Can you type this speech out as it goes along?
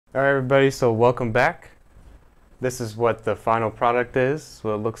Alright everybody, so welcome back. This is what the final product is,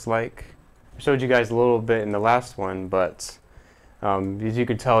 what it looks like. I showed you guys a little bit in the last one, but as you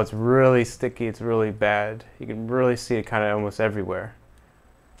can tell, it's really sticky, it's really bad. You can really see it kind of almost everywhere.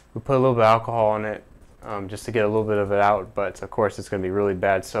 We put a little bit of alcohol on it just to get a little bit of it out, but of course it's going to be really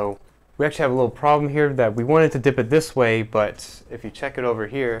bad. So we actually have a little problem here that we wanted to dip it this way, but if you check it over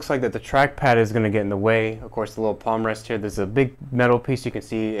here, it looks like that the trackpad is going to get in the way. Of course, the little palm rest here, there's a big metal piece you can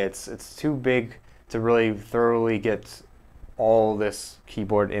see. It's too big to really thoroughly get all this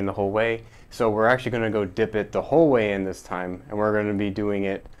keyboard in the whole way. So we're actually going to go dip it the whole way in this time, and we're going to be doing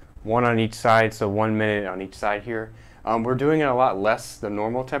it one on each side, so 1 minute on each side here. We're doing it a lot less than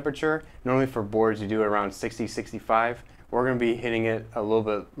normal temperature. Normally for boards you do it around 60, 65. We're going to be hitting it a little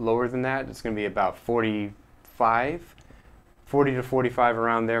bit lower than that. It's going to be about 40 to 45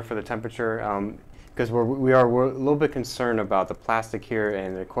 around there for the temperature, because we're a little bit concerned about the plastic here,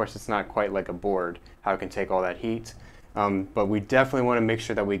 and of course it's not quite like a board, how it can take all that heat. But we definitely want to make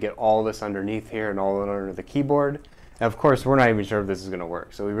sure that we get all this underneath here and all under the keyboard. And of course we're not even sure if this is going to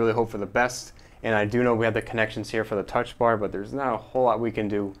work, so we really hope for the best. And I do know we have the connections here for the touch bar, but there's not a whole lot we can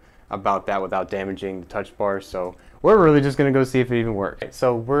do about that without damaging the touch bar. So we're really just going to go see if it even works.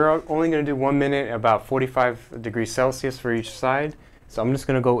 So we're only going to do 1 minute, about 45 degrees Celsius for each side. So I'm just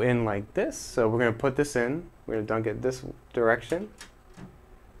going to go in like this. So we're going to put this in. We're going to dunk it this direction.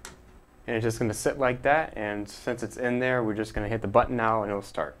 And it's just going to sit like that. And since it's in there, we're just going to hit the button now and it'll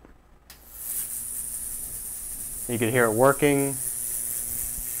start. You can hear it working.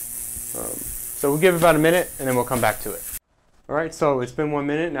 So we'll give it about a minute and then we'll come back to it. Alright, so it's been 1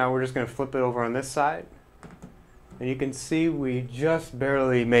 minute. Now we're just going to flip it over on this side. And you can see we just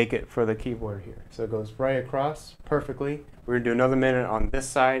barely make it for the keyboard here. So it goes right across perfectly. We're going to do another minute on this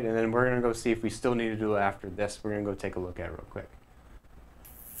side, and then we're going to go see if we still need to do it after this. We're going to go take a look at it real quick.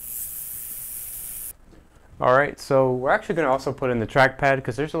 Alright, so we're actually going to also put in the trackpad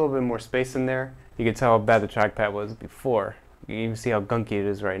because there's a little bit more space in there. You can tell how bad the trackpad was before. You can even see how gunky it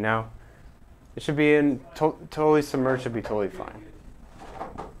is right now. It should be in totally submerged, should be totally fine.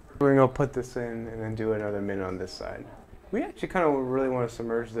 We're going to put this in and then do another minute on this side. We actually kind of really want to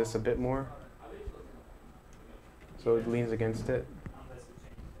submerge this a bit more, so it leans against it.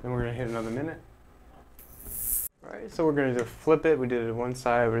 Then we're going to hit another minute. Alright, so we're going to flip it. We did it to one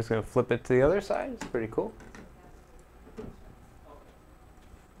side, we're just going to flip it to the other side. It's pretty cool.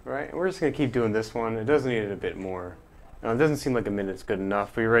 Alright, and we're just going to keep doing this one. It does need it a bit more. Now, it doesn't seem like a minute's good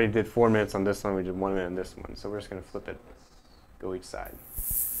enough. We already did 4 minutes on this one, we did 1 minute on this one. So we're just going to flip it, go each side.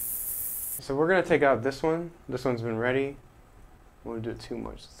 So we're going to take out this one. This one's been ready. I won't do it too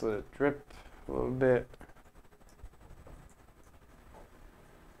much. Just let it drip a little bit.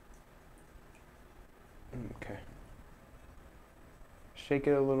 Okay. Shake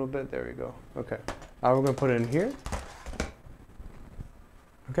it a little bit. There we go. Okay. Now we're going to put it in here.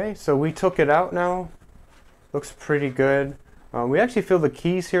 Okay, so we took it out now. Looks pretty good. We actually feel the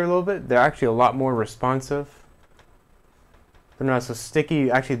keys here a little bit. They're actually a lot more responsive. They're not so sticky.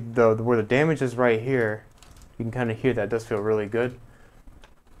 Actually, where the damage is right here, you can kind of hear that. It does feel really good.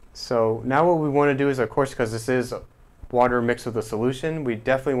 So now what we want to do is, of course, because this is water mixed with a solution, we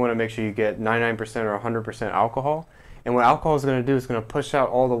definitely want to make sure you get 99% or 100% alcohol. And what alcohol is going to do is going to push out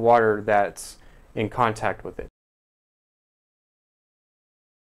all the water that's in contact with it.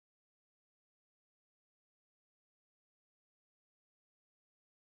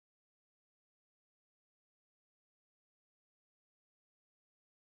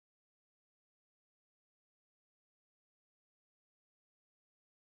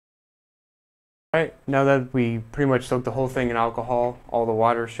 Alright, now that we pretty much soaked the whole thing in alcohol, all the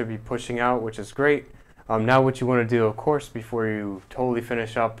water should be pushing out, which is great. Now what you want to do, of course, before you totally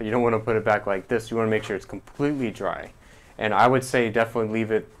finish up, you don't want to put it back like this. You want to make sure it's completely dry. And I would say definitely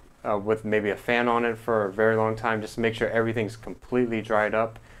leave it with maybe a fan on it for a very long time, just to make sure everything's completely dried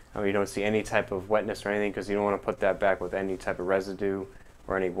up. You don't see any type of wetness or anything, because you don't want to put that back with any type of residue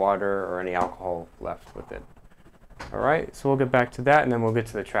or any water or any alcohol left with it. Alright, so we'll get back to that and then we'll get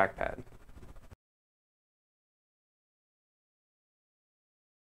to the trackpad.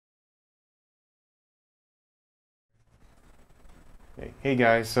 Hey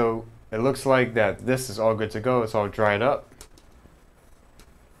guys, so it looks like that this is all good to go. It's all dried up.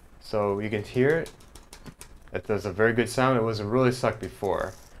 So you can hear it. It does a very good sound. It wasn't really sucked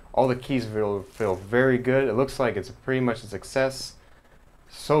before. All the keys feel very good. It looks like it's pretty much a success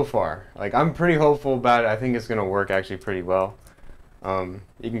so far. Like, I'm pretty hopeful about it. I think it's going to work actually pretty well.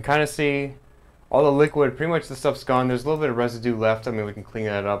 You can kind of see all the liquid, pretty much the stuff's gone. There's a little bit of residue left. I mean, we can clean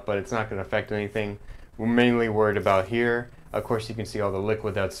that up, but it's not going to affect anything. We're mainly worried about here. Of course, you can see all the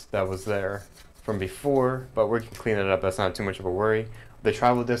liquid that was there from before, but we can clean it up. That's not too much of a worry. The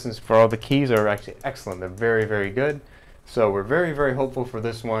travel distance for all the keys are actually excellent. They're very, very good. So we're very, very hopeful for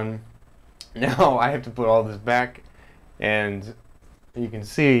this one. Now I have to put all this back, and you can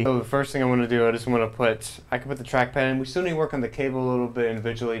see. So the first thing I want to do, I can put the trackpad in. We still need to work on the cable a little bit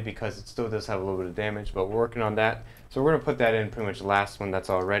individually because it still does have a little bit of damage, but we're working on that. So we're going to put that in pretty much last when that's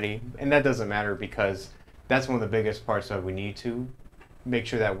all ready. And that doesn't matter because that's one of the biggest parts that we need to make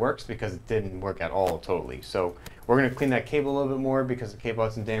sure that works, because it didn't work at all totally. So we're going to clean that cable a little bit more because the cable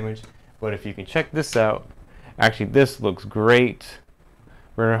had some damage. But if you can check this out, actually this looks great.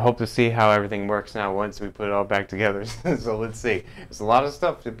 We're going to hope to see how everything works now once we put it all back together. So let's see. There's a lot of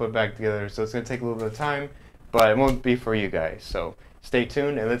stuff to put back together, so it's going to take a little bit of time, but it won't be for you guys. So stay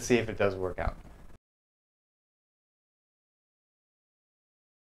tuned and let's see if it does work out.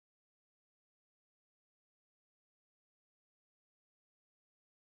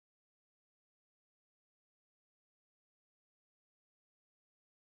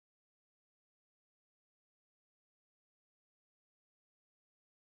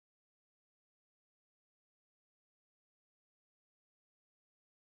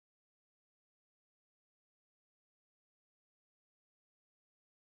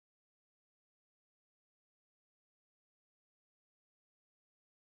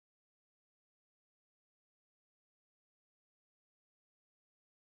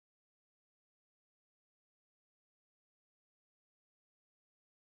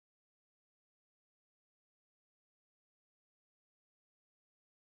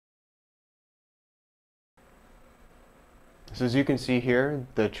 So as you can see here,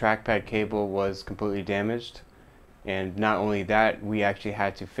 the trackpad cable was completely damaged, and not only that, we actually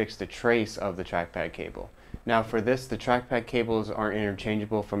had to fix the trace of the trackpad cable. Now for this, the trackpad cables aren't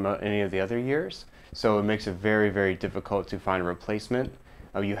interchangeable from any of the other years, so it makes it very, very difficult to find a replacement.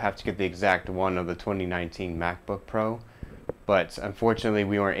 You have to get the exact one of the 2019 MacBook Pro, but unfortunately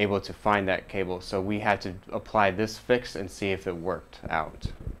we weren't able to find that cable, so we had to apply this fix and see if it worked out.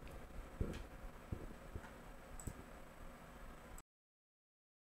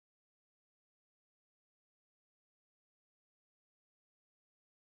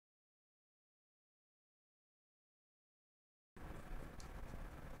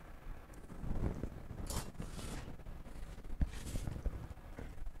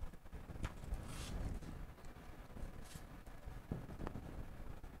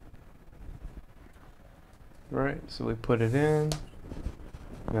 Alright, so we put it in.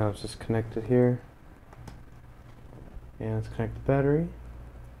 Now it's just connected here. And let's connect the battery.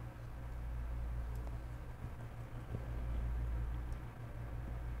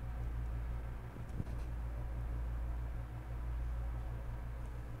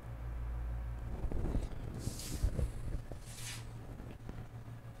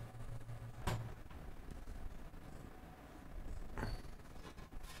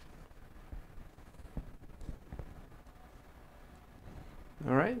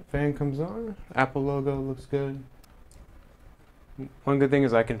 Alright, fan comes on. Apple logo looks good. One good thing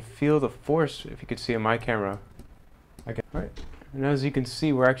is I can feel the force, if you can see on my camera. Alright, and as you can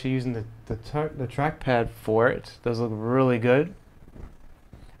see, we're actually using the trackpad for it. It does look really good.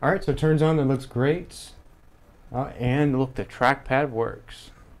 Alright, so it turns on, it looks great. And look, the trackpad works.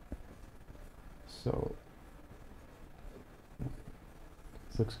 So,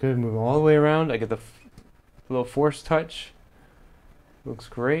 this looks good. Moving all the way around, I get the little force touch. Looks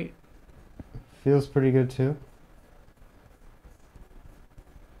great. Feels pretty good too.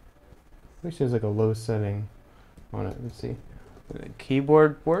 Wish there's like a low setting on it. Let's see. The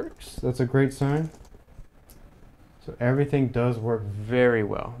keyboard works. That's a great sign. So everything does work very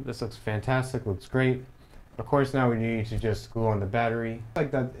well. This looks fantastic. Looks great. Of course, now we need to just glue on the battery.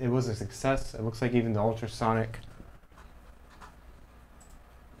 Like that, it was a success. It looks like even the Ultrasonic.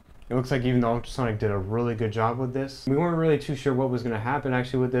 It looks like even the Ultrasonic did a really good job with this. We weren't really too sure what was going to happen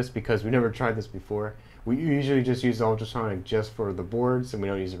actually with this because we never tried this before. We usually just use the Ultrasonic just for the boards, and we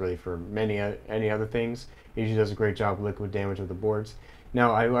don't use it really for any other things. It usually does a great job with liquid damage with the boards.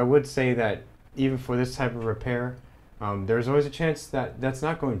 Now, I would say that even for this type of repair, there's always a chance that that's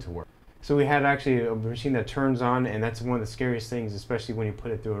not going to work. So we had actually a machine that turns on, and that's one of the scariest things, especially when you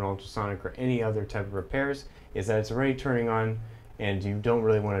put it through an Ultrasonic or any other type of repairs, is that it's already turning on, and you don't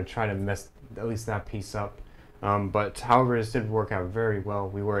really want to try to mess at least that piece up. But however, this did work out very well.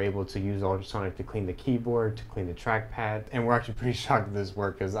 We were able to use Ultrasonic to clean the keyboard, to clean the trackpad, and we're actually pretty shocked that this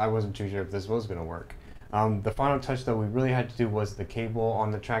worked because I wasn't too sure if this was going to work. The final touch that we really had to do was the cable on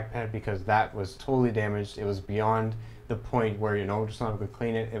the trackpad because that was totally damaged. It was beyond the point where, you know, ultrasonic could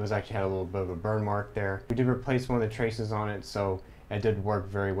clean it. It was actually had a little bit of a burn mark there. We did replace one of the traces on it, so it did work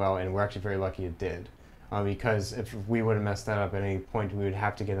very well, and we're actually very lucky it did. Because if we would have messed that up at any point, we would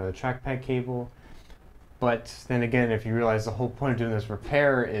have to get another trackpad cable. But then again, if you realize the whole point of doing this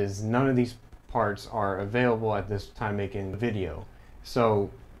repair is none of these parts are available at this time making the video.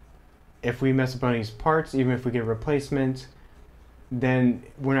 So if we mess up on these parts, even if we get a replacement, then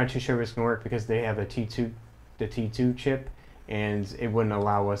we're not too sure if it's going to work because they have the T2 chip, and it wouldn't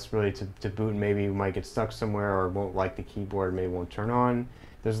allow us really to boot. Maybe we might get stuck somewhere, or won't like the keyboard, maybe won't turn on.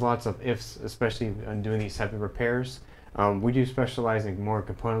 There's lots of ifs, especially on doing these type of repairs. We do specialize in more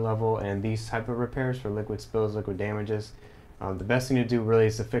component level, and these type of repairs for liquid spills, liquid damages, the best thing to do really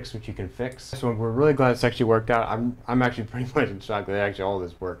is to fix what you can fix. So we're really glad it's actually worked out. I'm actually pretty much in shock that actually all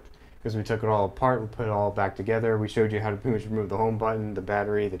this worked, because we took it all apart, we put it all back together. We showed you how to pretty much remove the home button, the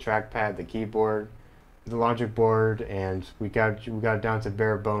battery, the trackpad, the keyboard, the logic board, and we got it down to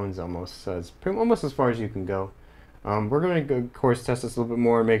bare bones almost. So it's almost as far as you can go. We're going to, of course, test this a little bit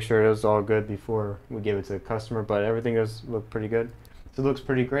more and make sure it was all good before we give it to the customer, but everything does look pretty good. So it looks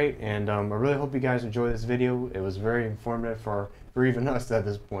pretty great, and I really hope you guys enjoy this video. It was very informative for even us at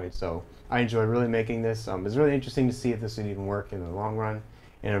this point, so I enjoyed really making this. It's really interesting to see if this would even work in the long run,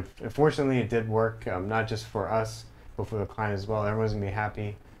 and unfortunately it did work, not just for us, but for the client as well. Everyone's going to be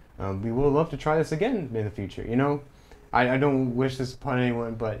happy. We would love to try this again in the future, you know. I don't wish this upon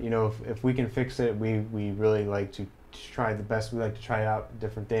anyone, but you know, if we can fix it, we really like to try the best. We like to try out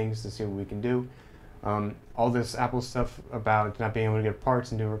different things to see what we can do. All this Apple stuff about not being able to get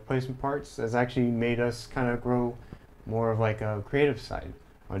parts and do replacement parts has actually made us kind of grow more of like a creative side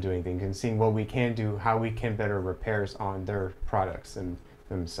on doing things and seeing what we can do, how we can better repairs on their products and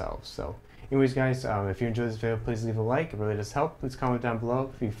themselves. So anyways, guys, if you enjoyed this video, please leave a like. It really does help. Please comment down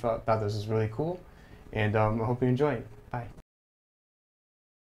below if you thought this was really cool, and I hope you enjoy it. Bye.